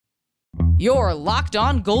Your Locked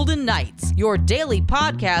On Golden Knights, your daily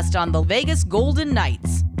podcast on the Vegas Golden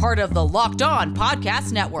Knights, part of the Locked On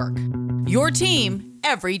Podcast Network. Your team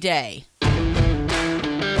every day.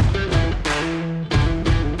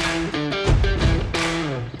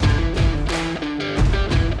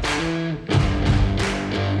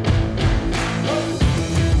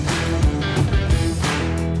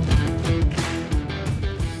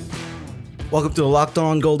 Welcome to the Locked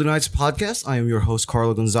On Golden Knights podcast. I am your host,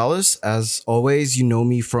 Carlo Gonzalez. As always, you know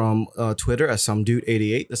me from Twitter as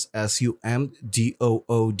SomeDude88. That's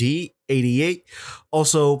SUMDOOD88.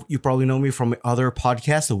 Also, you probably know me from other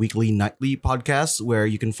podcasts, the weekly nightly podcast, where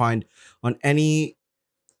you can find on any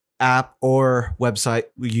app or website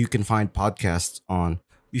where you can find podcasts on.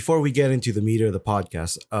 Before we get into the meat of the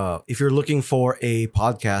podcast, if you're looking for a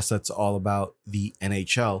podcast that's all about the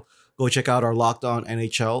NHL, go check out our Locked On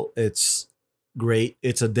NHL. It's great.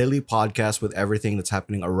 It's a daily podcast with everything that's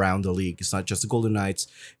happening around the league. It's not just the Golden Knights.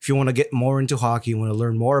 If you want to get more into hockey, you want to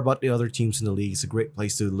learn more about the other teams in the league, it's a great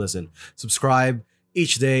place to listen. Subscribe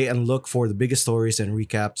each day and look for the biggest stories and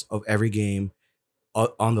recaps of every game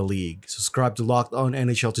on the league. Subscribe to Locked On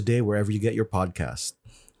NHL today, wherever you get your podcast.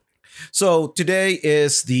 So today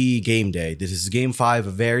is the game day. This is game 5,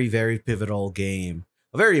 a very, very pivotal game.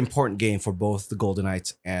 A very important game for both the Golden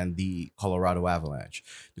Knights and the Colorado Avalanche.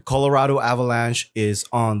 The Colorado Avalanche is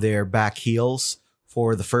on their back heels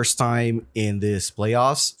for the first time in this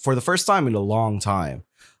playoffs, for the first time in a long time.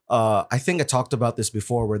 I think I talked about this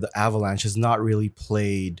before, where the Avalanche has not really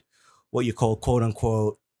played what you call quote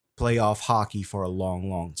unquote playoff hockey for a long,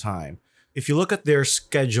 long time. If you look at their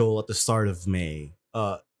schedule at the start of May,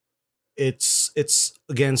 it's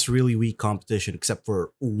against really weak competition, except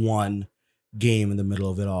for one game in the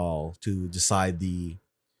middle of it all to decide the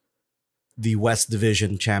West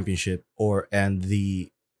Division Championship and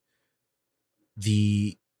the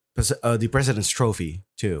President's Trophy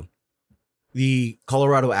too. The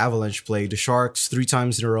Colorado Avalanche played the Sharks 3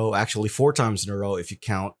 times in a row, actually 4 times in a row if you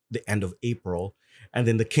count the end of April, and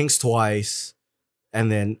then the Kings twice,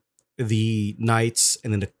 and then the Knights,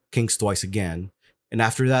 and then the Kings twice again. And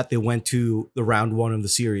after that, they went to the round 1 of the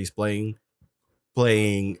series playing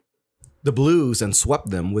the Blues and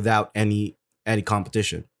swept them without any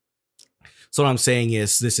competition. So what I'm saying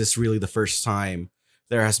is, this is really the first time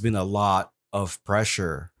there has been a lot of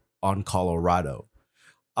pressure on Colorado.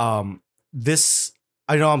 This,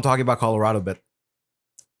 I know I'm talking about Colorado, but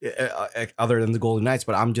other than the Golden Knights,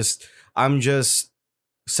 but I'm just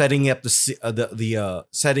setting up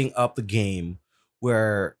setting up the game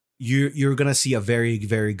where you're gonna see a very,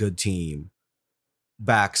 very good team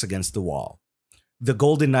backs against the wall. The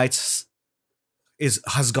Golden Knights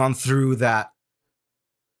has gone through that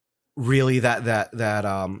really that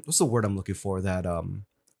what's the word I'm looking for, the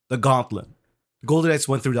gauntlet. The Golden Knights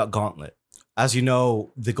went through that gauntlet. As you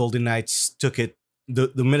know, the Golden Knights took it,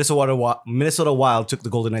 the Minnesota Wild took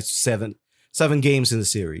the Golden Knights to seven games in the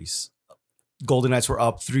series. Golden Knights were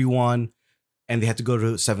up 3-1 and they had to go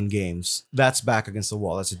to 7 games. That's back against the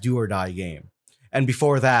wall. That's a do or die game. And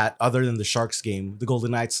before that, other than the Sharks game, the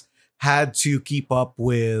Golden Knights had to keep up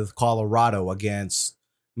with Colorado against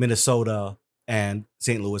Minnesota and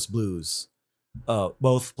St. Louis Blues,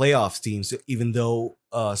 both playoff teams. Even though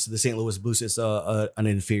the St. Louis Blues is an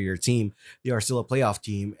inferior team, they are still a playoff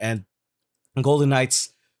team. And the Golden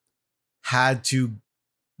Knights had to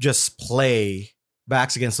just play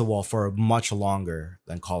backs against the wall for much longer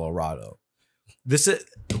than Colorado.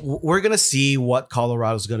 We're gonna see what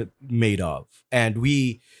Colorado's gonna made of, and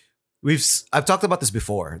I've talked about this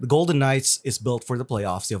before. The Golden Knights is built for the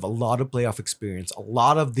playoffs. They have a lot of playoff experience. A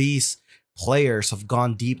lot of these players have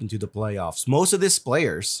gone deep into the playoffs. Most of these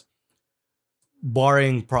players,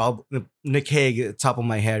 barring Nick Hague at the top of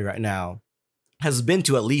my head right now, has been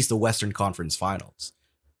to at least the Western Conference Finals.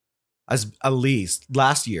 At least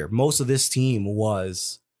last year, most of this team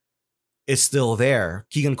is still there.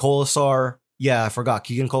 Keegan Kolesar, I forgot.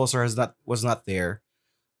 Keegan Kolesar was not there,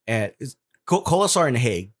 and Kolesar and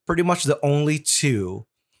Hague, pretty much the only two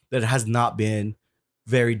that has not been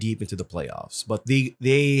very deep into the playoffs. But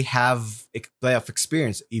they have playoff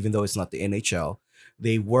experience, even though it's not the NHL.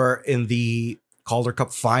 They were in the Calder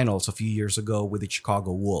Cup Finals a few years ago with the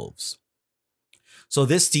Chicago Wolves. So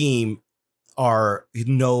this team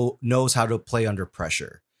knows how to play under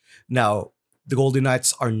pressure. Now, the Golden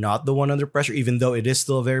Knights are not the one under pressure, even though it is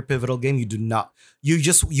still a very pivotal game. You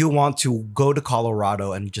want to go to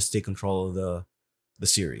Colorado and just take control of the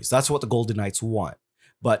series. That's what the Golden Knights want.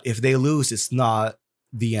 But if they lose, it's not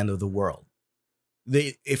the end of the world.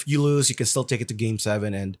 If you lose, you can still take it to Game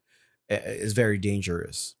 7, and it's very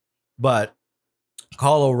dangerous. But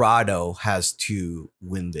Colorado has to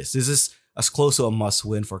win this. This is as close to a must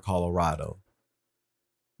win for Colorado.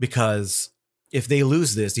 Because if they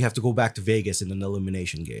lose this, you have to go back to Vegas in an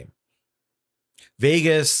elimination game.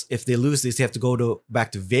 Vegas, if they lose this, they have to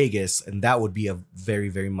back to Vegas, and that would be a very,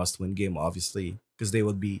 very must win game, obviously, because they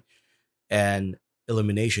would be an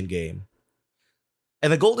elimination game.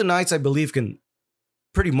 And the Golden Knights, I believe, can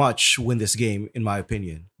pretty much win this game, in my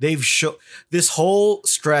opinion. They've shown this whole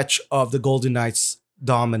stretch of the Golden Knights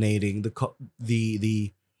dominating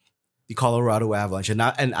the Colorado Avalanche, and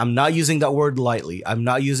I'm not using that word lightly.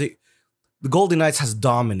 The Golden Knights has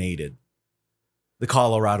dominated the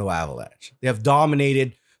Colorado Avalanche. They have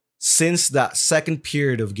dominated since that second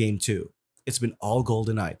period of Game 2. It's been all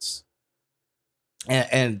Golden Knights,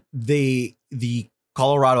 and the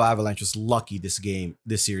Colorado Avalanche was lucky this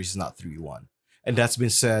series is not 3-1. And that's been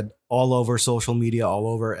said all over social media, all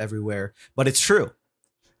over everywhere. But it's true.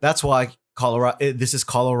 That's why this is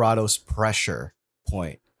Colorado's pressure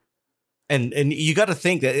point. And you got to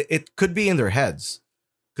think that it could be in their heads.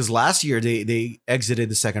 Because last year they exited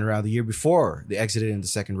the second round. The year before they exited in the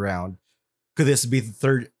second round. Could this be the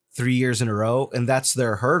third 3 years in a row? And that's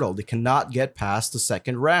their hurdle. They cannot get past the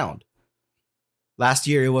second round. Last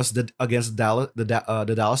year it was against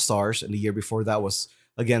the Dallas Stars, and the year before that was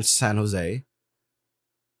against San Jose.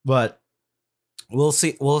 But we'll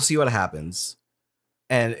see. We'll see what happens.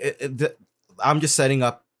 And I'm just setting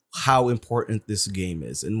up how important this game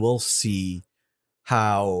is, and we'll see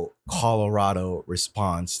how Colorado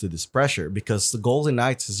responds to this pressure, because the Golden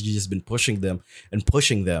Knights has just been pushing them.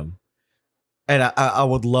 And I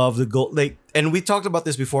would love the goal. And we talked about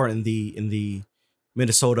this before in the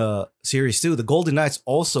Minnesota series too. The Golden Knights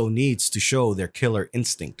also needs to show their killer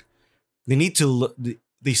instinct.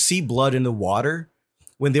 They see blood in the water.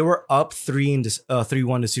 When they were up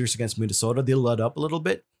 3-1 the series against Minnesota, they let up a little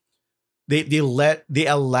bit. They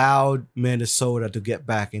allowed Minnesota to get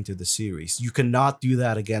back into the series. You cannot do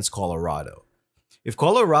that against Colorado. If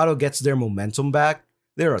Colorado gets their momentum back,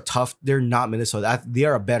 they're not Minnesota. They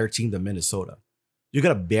are a better team than Minnesota. You're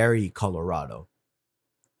gonna bury Colorado.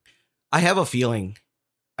 I have a feeling,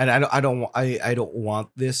 and I don't want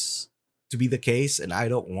this to be the case, and I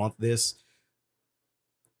don't want this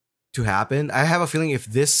to happen. I have a feeling if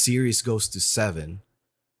this series goes to 7,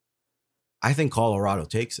 I think Colorado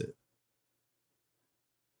takes it.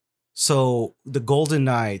 So the Golden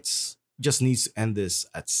Knights just needs to end this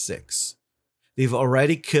at 6. They've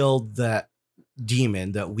already killed that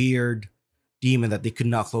weird demon that they could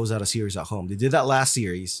not close out a series at home. They did that last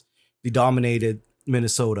series. They dominated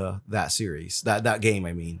Minnesota that series. That game,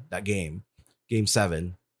 Game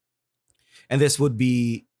 7. And this would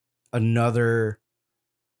be another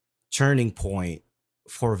turning point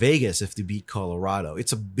for Vegas if they beat Colorado.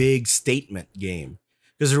 It's a big statement game,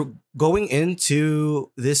 because going into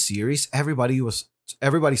this series, everybody's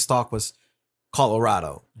talk was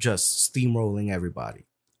Colorado just steamrolling everybody,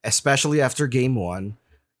 especially after Game 1.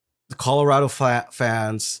 The Colorado's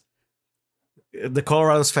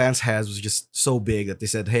fans' heads was just so big that they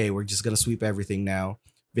said, "Hey, we're just gonna sweep everything now.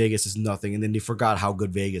 Vegas is nothing," and then they forgot how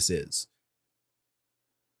good Vegas is.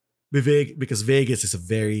 Because Vegas is a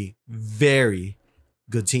very, very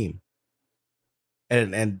good team,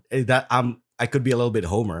 and that I could be a little bit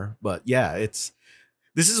homer, but yeah, this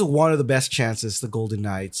is one of the best chances the Golden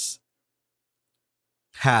Knights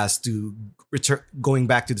has to return, going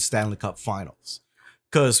back to the Stanley Cup Finals,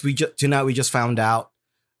 because tonight we just found out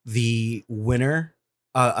the winner.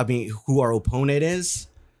 Who our opponent is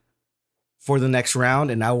for the next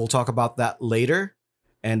round, and I will talk about that later.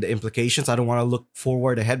 And the implications. I don't want to look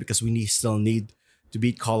forward ahead because we still need to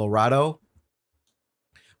beat Colorado.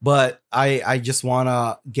 But I just want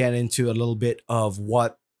to get into a little bit of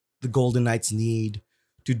what the Golden Knights need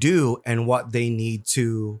to do and what they need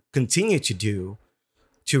to continue to do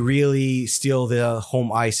to really steal the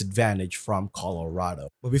home ice advantage from Colorado.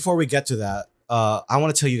 But before we get to that, I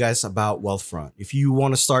want to tell you guys about Wealthfront. If you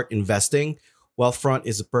want to start investing, Wealthfront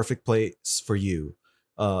is a perfect place for you.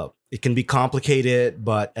 It can be complicated,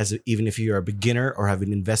 but even if you're a beginner or have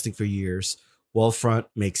been investing for years, Wealthfront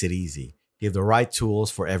makes it easy. They have the right tools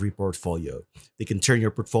for every portfolio. They can turn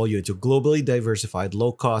your portfolio into globally diversified,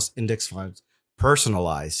 low-cost index funds,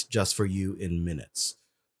 personalized just for you in minutes.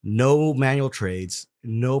 No manual trades,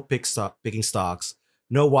 no picking stocks,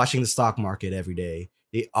 no watching the stock market every day.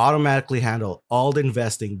 They automatically handle all the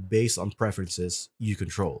investing based on preferences you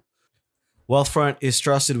control. Wealthfront is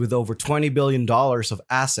trusted with over $20 billion of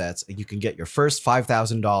assets, and you can get your first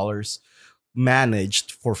 $5,000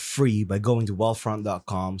 managed for free by going to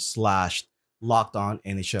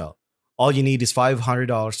wealthfront.com/LockedOnNHL. All you need is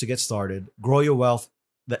 $500 to get started. Grow your wealth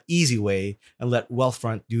the easy way and let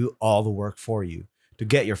Wealthfront do all the work for you. To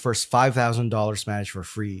get your first $5,000 managed for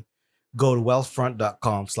free, go to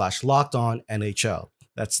wealthfront.com/lockedonnhl.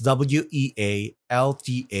 That's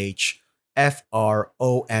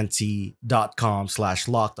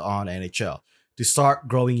wealthfront.com/lockedonnhl to start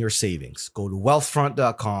growing your savings. Go to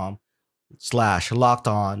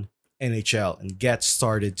wealthfront.com/lockedonnhl and get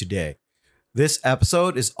started today. This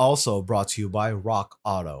episode is also brought to you by Rock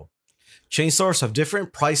Auto. Chain stores have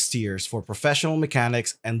different price tiers for professional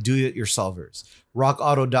mechanics and do-it-yourselfers.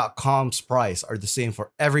 RockAuto.com's price are the same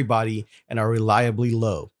for everybody and are reliably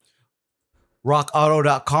low.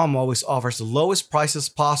 RockAuto.com always offers the lowest prices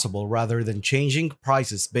possible rather than changing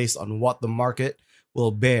prices based on what the market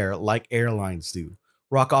will bear like airlines do.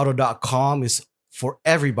 RockAuto.com is for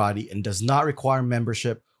everybody and does not require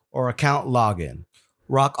membership or account login.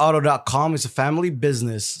 RockAuto.com is a family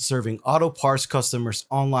business serving auto parts customers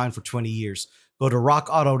online for 20 years. Go to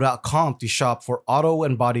RockAuto.com to shop for auto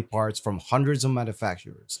and body parts from hundreds of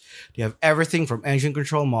manufacturers. They have everything from engine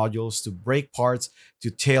control modules to brake parts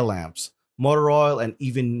to tail lamps, motor oil, and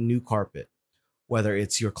even new carpet. Whether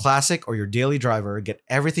it's your classic or your daily driver, get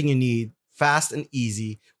everything you need fast and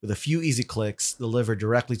easy with a few easy clicks delivered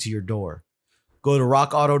directly to your door. Go to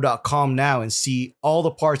rockauto.com now and see all the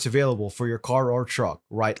parts available for your car or truck.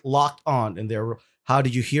 Write Locked On in their How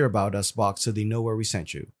Did You Hear About Us box so they know where we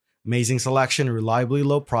sent you. Amazing selection, reliably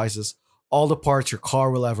low prices, all the parts your car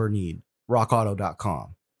will ever need.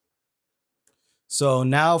 rockauto.com. So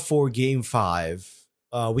now for Game 5,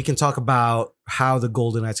 we can talk about how the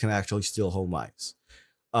Golden Knights can actually steal home ice.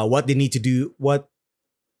 What they need to do, what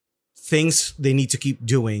things they need to keep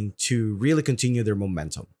doing to really continue their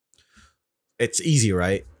momentum. It's easy,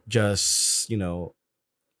 right? Just,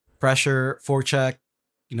 pressure, forecheck,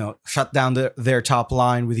 shut down their top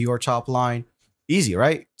line with your top line. Easy,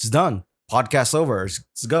 right? It's done. Podcast over.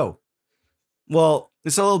 Let's go. Well,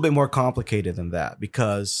 it's a little bit more complicated than that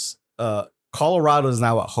because Colorado is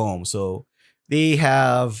now at home. So they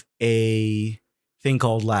have a thing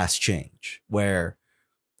called last change where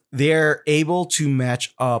they're able to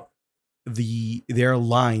match up their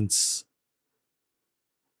lines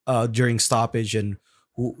during stoppage, and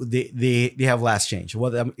they have last change.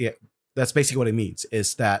 That's basically what it means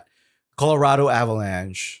is that Colorado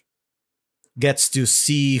Avalanche gets to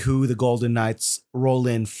see who the Golden Knights roll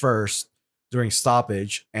in first during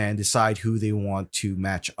stoppage and decide who they want to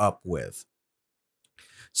match up with.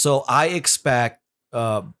 So I expect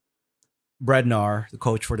Bednar, the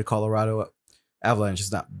coach for the Colorado Avalanche,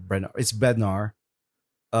 it's not Bednar, it's Bednar,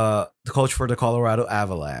 the coach for the Colorado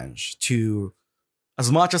Avalanche, to,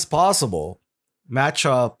 as much as possible, match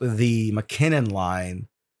up the MacKinnon line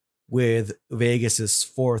with Vegas's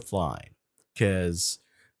fourth line, because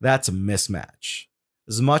that's a mismatch.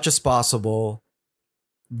 As much as possible,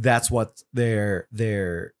 that's what they're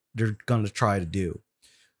going to try to do.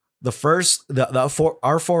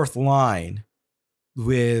 Our fourth line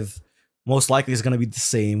with most likely is going to be the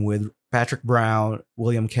same with Patrick Brown,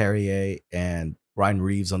 William Carrier, and Ryan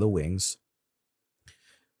Reeves on the wings.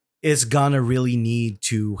 Is gonna really need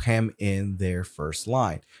to hem in their first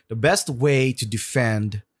line. The best way to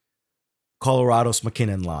defend Colorado's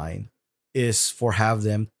MacKinnon line is for have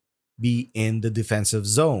them be in the defensive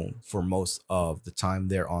zone for most of the time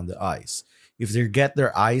they're on the ice. If they get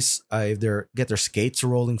their skates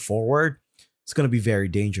rolling forward, it's gonna be very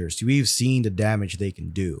dangerous. We've seen the damage they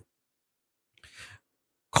can do.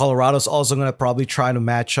 Colorado's also gonna probably try to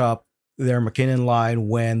match up their MacKinnon line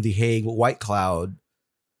when the Hague Whitecloud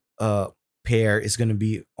pair is going to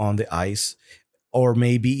be on the ice, or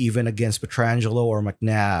maybe even against Pietrangelo or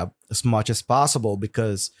McNabb as much as possible,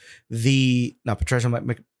 because Pietrangelo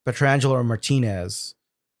or Martinez,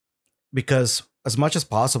 because as much as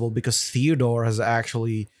possible, because Theodore has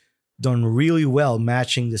actually done really well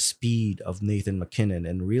matching the speed of Nathan MacKinnon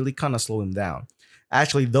and really kind of slow him down.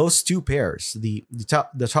 Actually, those two pairs, the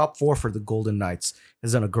top four for the Golden Knights,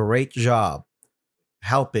 has done a great job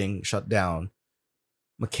helping shut down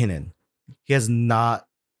MacKinnon. He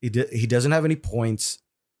doesn't have any points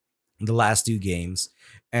in the last two games,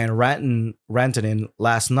 and Rantanen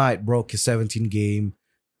last night broke his 17-game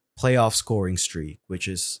playoff scoring streak, which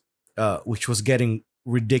was getting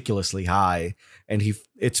ridiculously high, and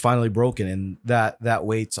it's finally broken, and that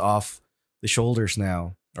weight's off the shoulders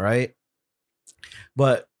now. All right,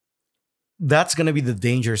 but that's going to be the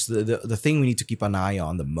dangers. The thing we need to keep an eye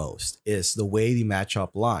on the most is the way they match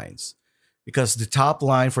up lines. Because the top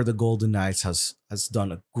line for the Golden Knights has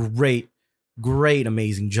done a great,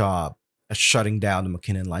 amazing job at shutting down the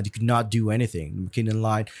MacKinnon line. You could not do anything. The MacKinnon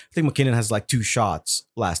line, I think MacKinnon has like 2 shots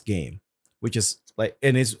last game, which is like,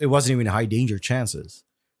 and it wasn't even high danger chances,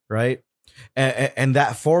 right? And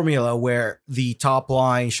that formula where the top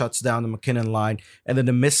line shuts down the McKinnon line, and then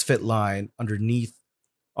the misfit line underneath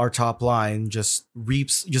our top line just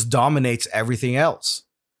dominates everything else.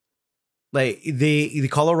 Like the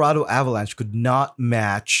Colorado Avalanche could not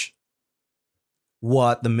match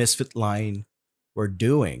what the misfit line were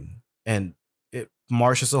doing, and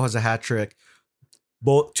Marchessault has a hat trick.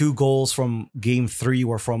 Both 2 goals from game 3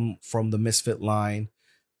 were from the misfit line,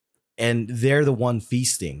 and they're the one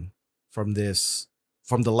feasting from the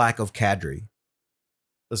lack of Kadri.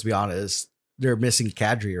 Let's be honest, they're missing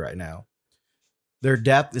Kadri right now. Their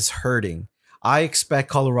depth is hurting. I expect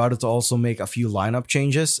Colorado to also make a few lineup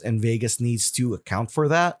changes, and Vegas needs to account for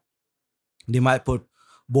that. They might put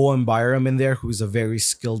Bowen Byram in there, who's a very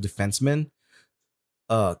skilled defenseman,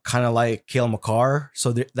 kind of like Cale Makar.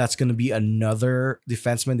 So that's going to be another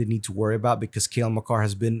defenseman they need to worry about, because Cale Makar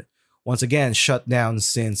has been, once again, shut down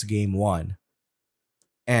since game 1.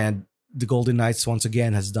 And the Golden Knights, once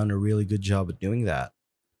again, has done a really good job at doing that.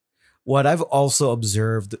 What I've also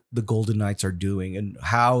observed the Golden Knights are doing, and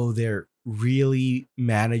how they're really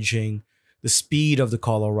managing the speed of the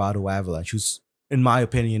Colorado Avalanche, who's, in my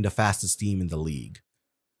opinion, the fastest team in the league,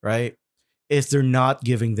 right? Is they're not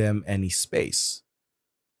giving them any space.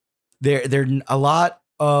 They're a lot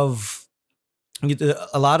of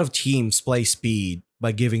teams play speed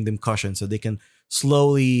by giving them cushion so they can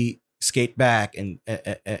slowly skate back and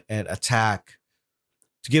attack,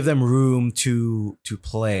 to give them room to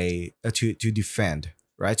play, to defend,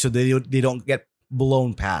 right? So they don't get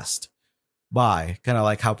blown past by, kind of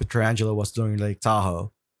like how Pietrangelo was doing Lake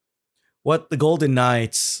Tahoe. What the Golden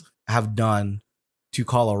Knights have done to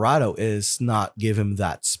Colorado is not give him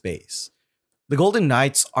that space. The Golden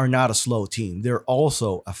Knights are not a slow team. They're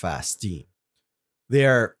also a fast team.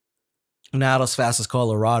 They're not as fast as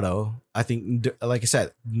Colorado. I think, like I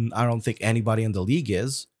said, I don't think anybody in the league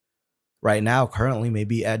is right now. Currently,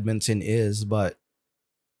 maybe Edmonton is, but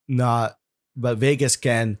Vegas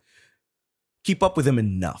can keep up with them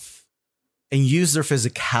enough and use their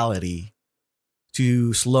physicality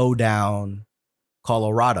to slow down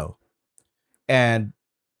Colorado. And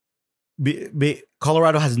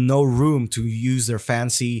Colorado has no room to use their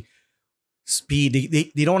fancy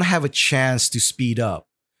speed. They don't have a chance to speed up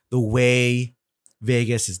the way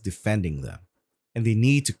Vegas is defending them. And they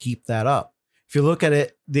need to keep that up. If you look at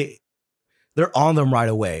it, they're on them right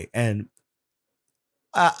away. And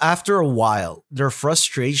after a while, their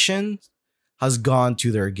frustration has gone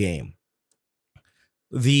to their game.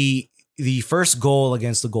 The first goal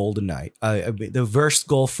against the Golden Knights, the first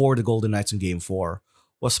goal for the Golden Knights in Game 4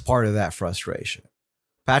 was part of that frustration.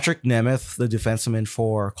 Patrick Nemeth, the defenseman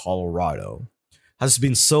for Colorado, has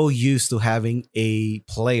been so used to having a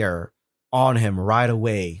player on him right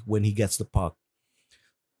away when he gets the puck.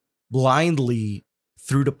 Blindly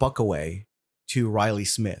threw the puck away to Riley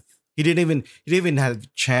Smith. He didn't even have a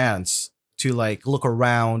chance to like look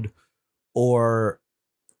around or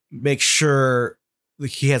make sure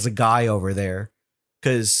he has a guy over there,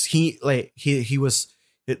 because the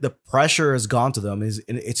pressure has gone to them.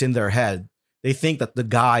 It's in their head. They think that the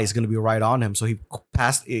guy is going to be right on him. So he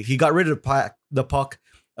got rid of the puck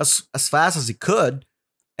as fast as he could,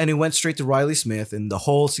 and he went straight to Riley Smith. And the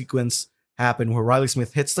whole sequence happened where Riley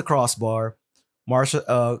Smith hits the crossbar.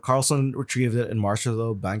 Carlson retrieved it, and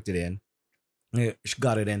Marchessault banked it in. She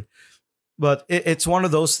got it in. But it's one of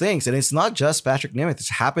those things, and it's not just Patrick Nemeth. It's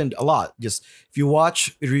happened a lot. Just if you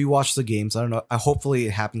rewatch the games, I don't know. Hopefully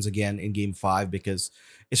it happens again in Game 5, because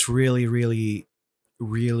it's really, really,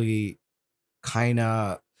 really kind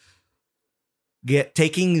of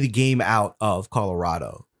taking the game out of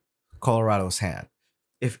Colorado's hand.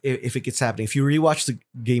 If it gets happening, if you rewatch the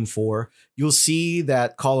Game 4, you'll see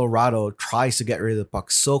that Colorado tries to get rid of the puck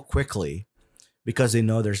so quickly because they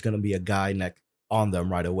know there's going to be a guy on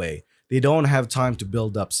them right away. They don't have time to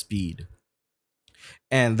build up speed.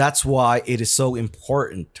 And that's why it is so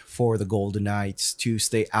important for the Golden Knights to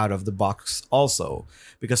stay out of the box also.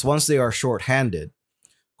 Because once they are shorthanded,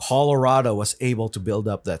 Colorado was able to build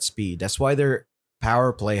up that speed. That's why their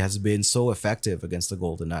power play has been so effective against the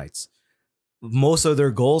Golden Knights. Most of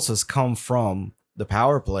their goals has come from the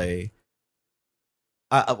power play.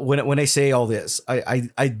 When I say all this,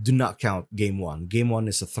 I do not count Game 1. Game 1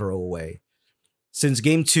 is a throwaway. Since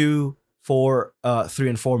Game 2, 4, 3,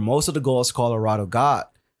 and 4, most of the goals Colorado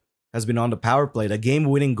got has been on the power play. The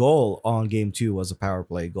game-winning goal on Game 2 was a power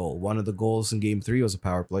play goal. One of the goals in Game 3 was a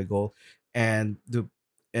power play goal, and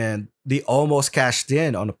they almost cashed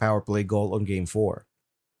in on a power play goal on Game 4.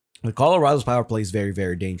 The Colorado's power play is very,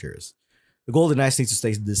 very dangerous. The Golden Knights need to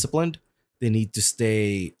stay disciplined. They need to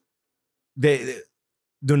stay.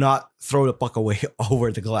 do not throw the puck away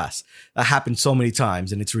over the glass. That happened so many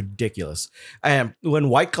times, and it's ridiculous. And when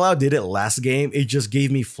White Cloud did it last game, it just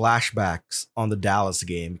gave me flashbacks on the Dallas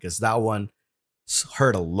game because that one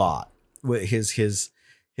hurt a lot. With his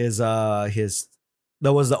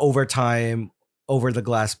that was the overtime over the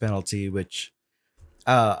glass penalty, which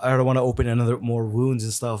I don't want to open another more wounds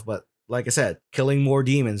and stuff, but like I said, killing more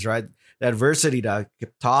demons, right? The adversity that I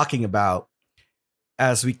keep talking about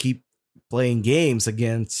as we keep playing games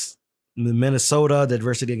against Minnesota, the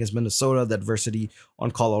adversity against Minnesota, the adversity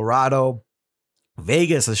on Colorado.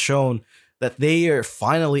 Vegas has shown that they are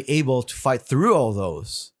finally able to fight through all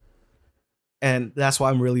those. And that's why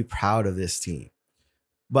I'm really proud of this team.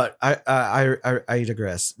 But I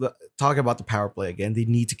digress. Talk about the power play again. They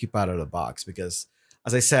need to keep out of the box because,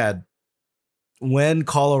 as I said, when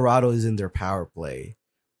Colorado is in their power play,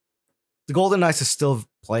 the Golden Knights is still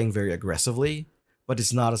playing very aggressively, but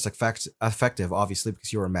it's not as effective, obviously,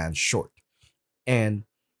 because you're a man short. And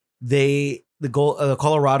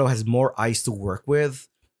Colorado has more ice to work with.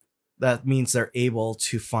 That means they're able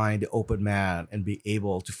to find the open man and be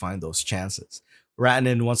able to find those chances.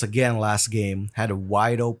 Rantanen, once again, last game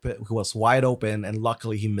who was wide open, and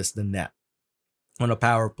luckily he missed the net on a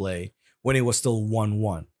power play when it was still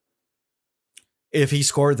 1-1. If he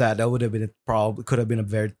scored that would have been could have been a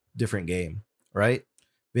very different game, right?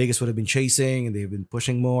 Vegas would have been chasing and they've been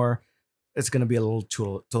pushing more. It's going to be a little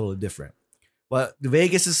totally different. But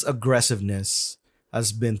Vegas's aggressiveness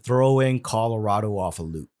has been throwing Colorado off a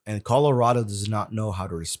loop, and Colorado does not know how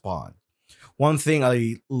to respond. One thing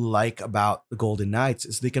I like about the Golden Knights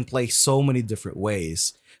is they can play so many different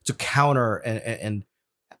ways to counter and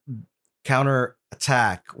counter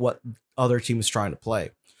attack what other team is trying to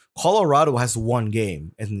play. Colorado has one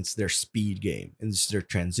game, and it's their speed game, and it's their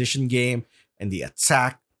transition game, and the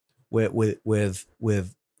attack with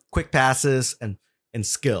quick passes and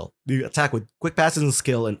skill. The attack with quick passes and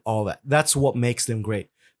skill and all that. That's what makes them great.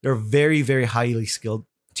 They're a very, very highly skilled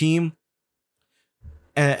team.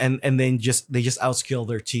 And then they just outskill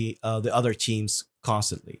their team, the other teams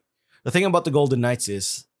constantly. The thing about the Golden Knights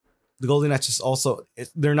is also,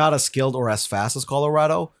 they're not as skilled or as fast as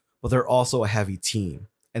Colorado, but they're also a heavy team,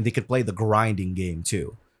 and they can play the grinding game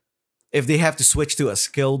too. If they have to switch to a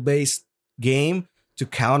skill-based game to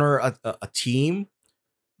counter a team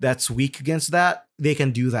that's weak against that, they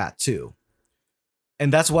can do that too.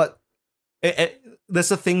 And that's that's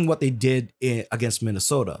the thing what they did against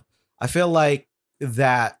Minnesota. I feel like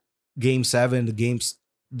that game 7, the games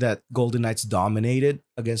that Golden Knights dominated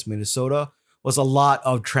against Minnesota, was a lot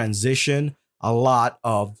of transition, a lot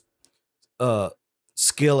of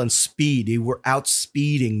skill and speed. They were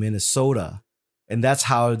outspeeding Minnesota, and that's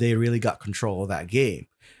how they really got control of that game.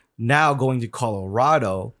 Now going to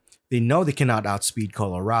Colorado, they know they cannot outspeed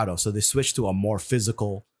Colorado, so they switch to a more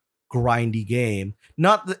physical, grindy game.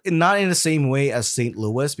 Not in the same way as St.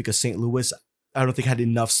 Louis, because St. Louis, I don't think, had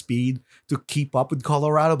enough speed to keep up with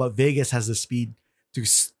Colorado, but Vegas has the speed to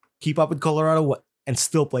keep up with Colorado and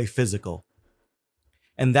still play physical.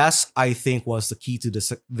 And that's, I think, was the key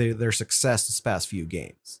to their success this past few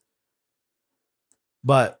games.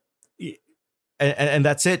 But, and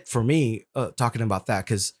that's it for me, talking about that,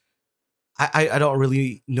 because I don't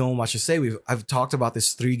really know much to say. I've talked about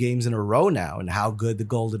this 3 games in a row now and how good the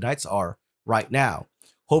Golden Knights are right now.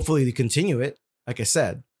 Hopefully they continue it, like I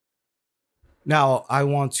said. Now, I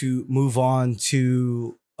want to move on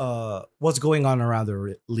to what's going on around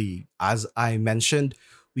the league. As I mentioned,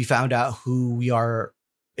 we found out who we are.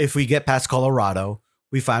 If we get past Colorado,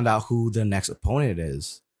 we found out who the next opponent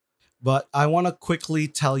is. But I want to quickly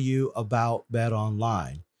tell you about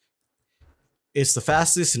BetOnline. It's the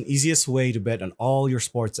fastest and easiest way to bet on all your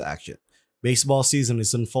sports action. Baseball season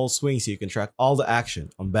is in full swing, so you can track all the action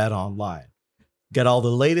on BetOnline. Get all the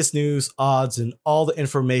latest news, odds, and all the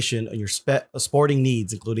information on your sporting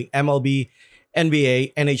needs, including MLB,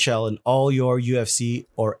 NBA, NHL, and all your UFC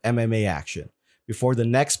or MMA action. Before the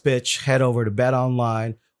next pitch, head over to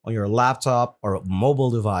BetOnline on your laptop or mobile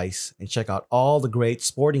device and check out all the great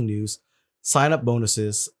sporting news, sign-up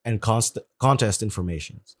bonuses, and contest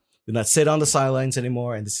information. Do not sit on the sidelines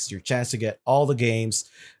anymore, and this is your chance to get all the games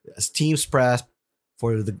as teams prep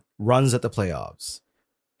for the runs at the playoffs.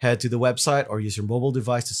 Head to the website or use your mobile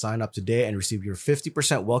device to sign up today and receive your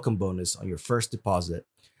 50% welcome bonus on your first deposit.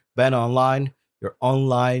 BetOnline, your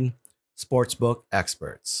online sportsbook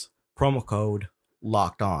experts. Promo code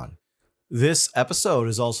LOCKEDON. This episode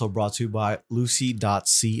is also brought to you by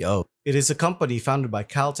Lucy.co. It is a company founded by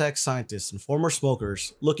Caltech scientists and former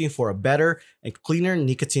smokers looking for a better and cleaner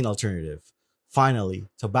nicotine alternative. Finally,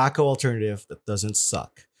 tobacco alternative that doesn't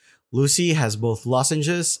suck. Lucy has both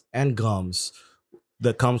lozenges and gums.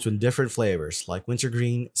 that comes with different flavors like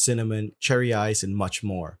wintergreen, cinnamon, cherry ice, and much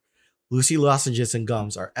more. Lucy lozenges and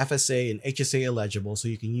gums are FSA and HSA eligible, so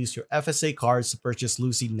you can use your FSA cards to purchase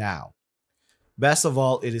Lucy now. Best of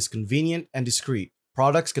all, it is convenient and discreet.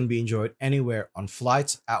 Products can be enjoyed anywhere on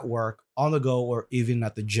flights, at work, on the go, or even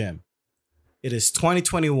at the gym. It is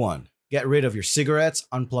 2021. Get rid of your cigarettes,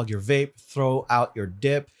 unplug your vape, throw out your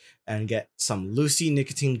dip, and get some Lucy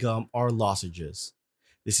nicotine gum or lozenges.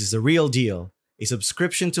 This is the real deal. A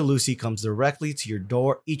subscription to Lucy comes directly to your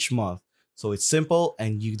door each month, so it's simple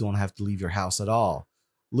and you don't have to leave your house at all.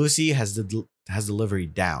 Lucy has delivery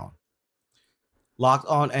down. Locked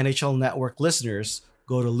On NHL Network listeners,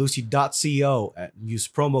 go to lucy.co and use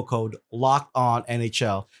promo code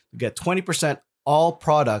LOCKEDONNHL to get 20% all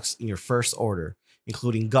products in your first order,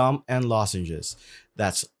 including gum and lozenges.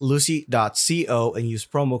 That's lucy.co and use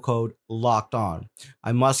promo code LOCKEDON.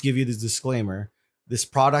 I must give you this disclaimer. This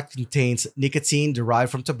product contains nicotine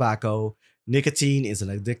derived from tobacco. Nicotine is an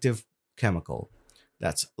addictive chemical.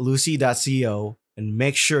 That's lucy.co and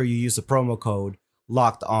make sure you use the promo code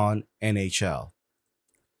LOCKEDONNHL.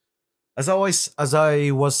 As I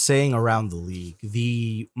was saying around the league,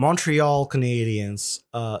 the Montreal Canadiens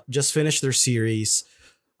just finished their series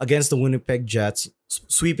against the Winnipeg Jets,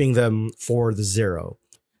 sweeping them 4-0.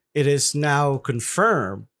 It is now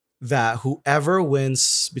confirmed that whoever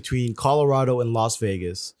wins between Colorado and Las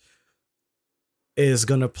Vegas is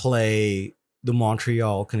going to play the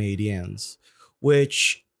Montreal Canadiens,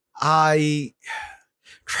 which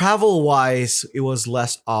travel wise, it was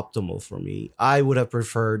less optimal for me. I would have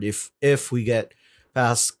preferred if we get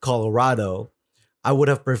past Colorado, I would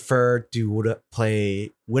have preferred to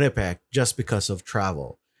play Winnipeg just because of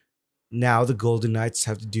travel. Now the Golden Knights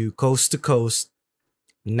have to do coast to coast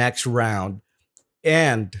next round,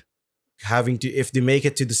 and having to, if they make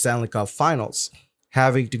it to the Stanley Cup Finals,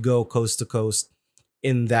 having to go coast to coast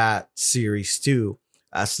in that series too,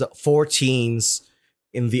 as the 4 teams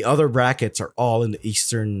in the other brackets are all in the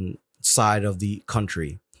eastern side of the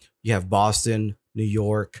country. You have Boston, New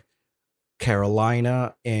York,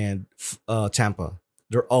 Carolina, and Tampa.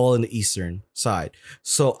 They're all in the eastern side.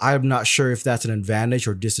 So I'm not sure if that's an advantage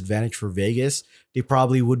or disadvantage for Vegas. They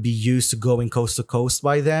probably would be used to going coast to coast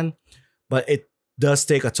by then, but it does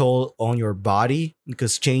take a toll on your body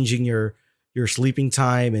because changing your sleeping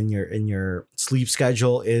time and your sleep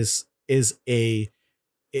schedule is a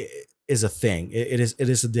thing. It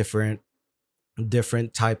is a different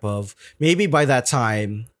type of, maybe by that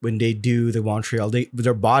time when they do the Montreal,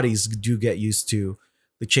 their bodies do get used to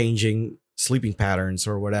the changing sleeping patterns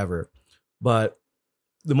or whatever. But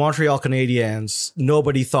the Montreal Canadiens,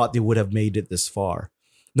 nobody thought they would have made it this far.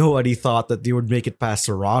 Nobody thought that they would make it past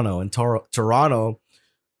Toronto. And Toronto,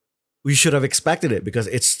 we should have expected it because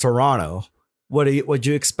it's Toronto. What'd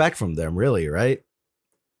you expect from them, really, right?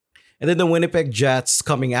 And then the Winnipeg Jets,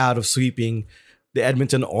 coming out of sweeping the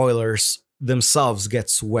Edmonton Oilers themselves, get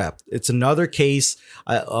swept. It's another case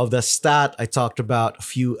of the stat I talked about a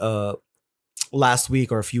few last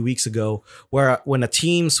week or a few weeks ago, where when a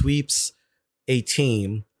team sweeps a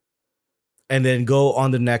team and then go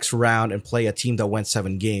on the next round and play a team that went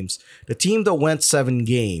 7 games, the team that went 7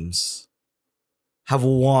 games have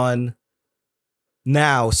won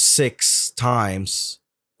now 6 times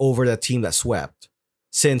over the team that swept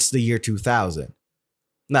since the year 2000.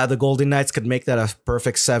 Now the Golden Knights could make that a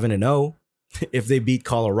perfect 7-0 if they beat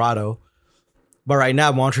Colorado. But right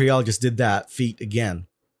now Montreal just did that feat again.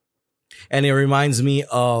 And it reminds me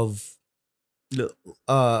of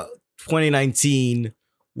 2019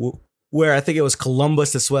 where I think it was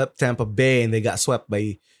Columbus that swept Tampa Bay and they got swept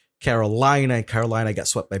by Carolina and Carolina got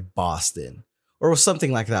swept by Boston. Or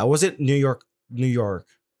something like that. Was it New York?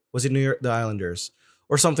 Was it New York, the Islanders?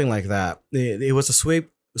 Or something like that. It was a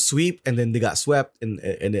sweep, and then they got swept, and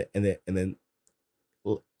then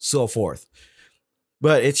so forth.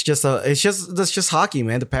 But that's just hockey,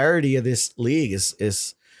 man. The parody of this league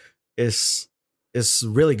is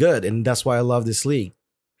really good, and that's why I love this league.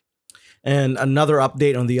 And another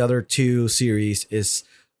update on the other 2 series is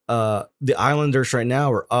the Islanders right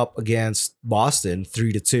now are up against Boston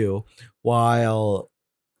 3-2, while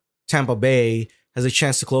Tampa Bay has a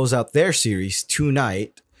chance to close out their series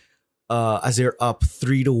tonight as they're up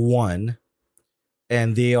 3-1.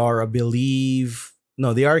 And they are,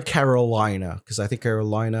 they are in Carolina, because I think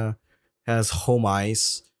Carolina has home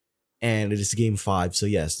ice and it is game 5. So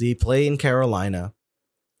yes, they play in Carolina.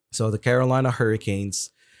 So the Carolina Hurricanes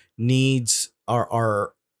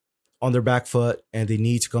are on their back foot and they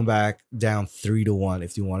need to come back down 3-1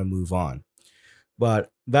 if they want to move on.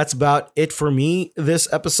 But that's about it for me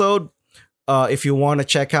this episode. If you want to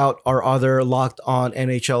check out our other Locked On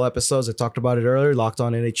NHL episodes, I talked about it earlier. Locked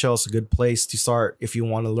On NHL is a good place to start if you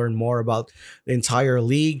want to learn more about the entire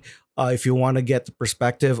league. If you want to get the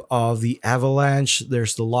perspective of the Avalanche,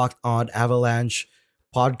 there's the Locked On Avalanche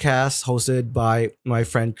podcast hosted by my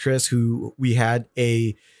friend Chris, who we had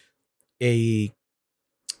a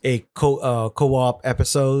co-op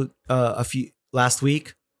episode a few last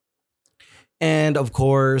week. And of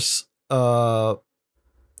course,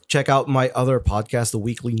 check out my other podcast, the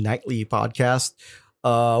Weekly Nightly podcast.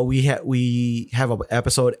 We have an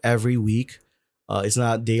episode every week. It's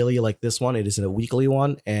not daily like this one. It is a weekly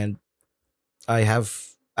one, and I have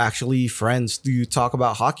actually friends to talk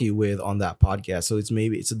about hockey with on that podcast. So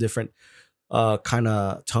it's a different kind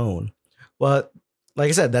of tone. But like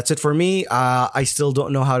I said, that's it for me. I still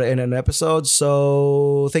don't know how to end an episode.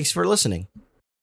 So thanks for listening.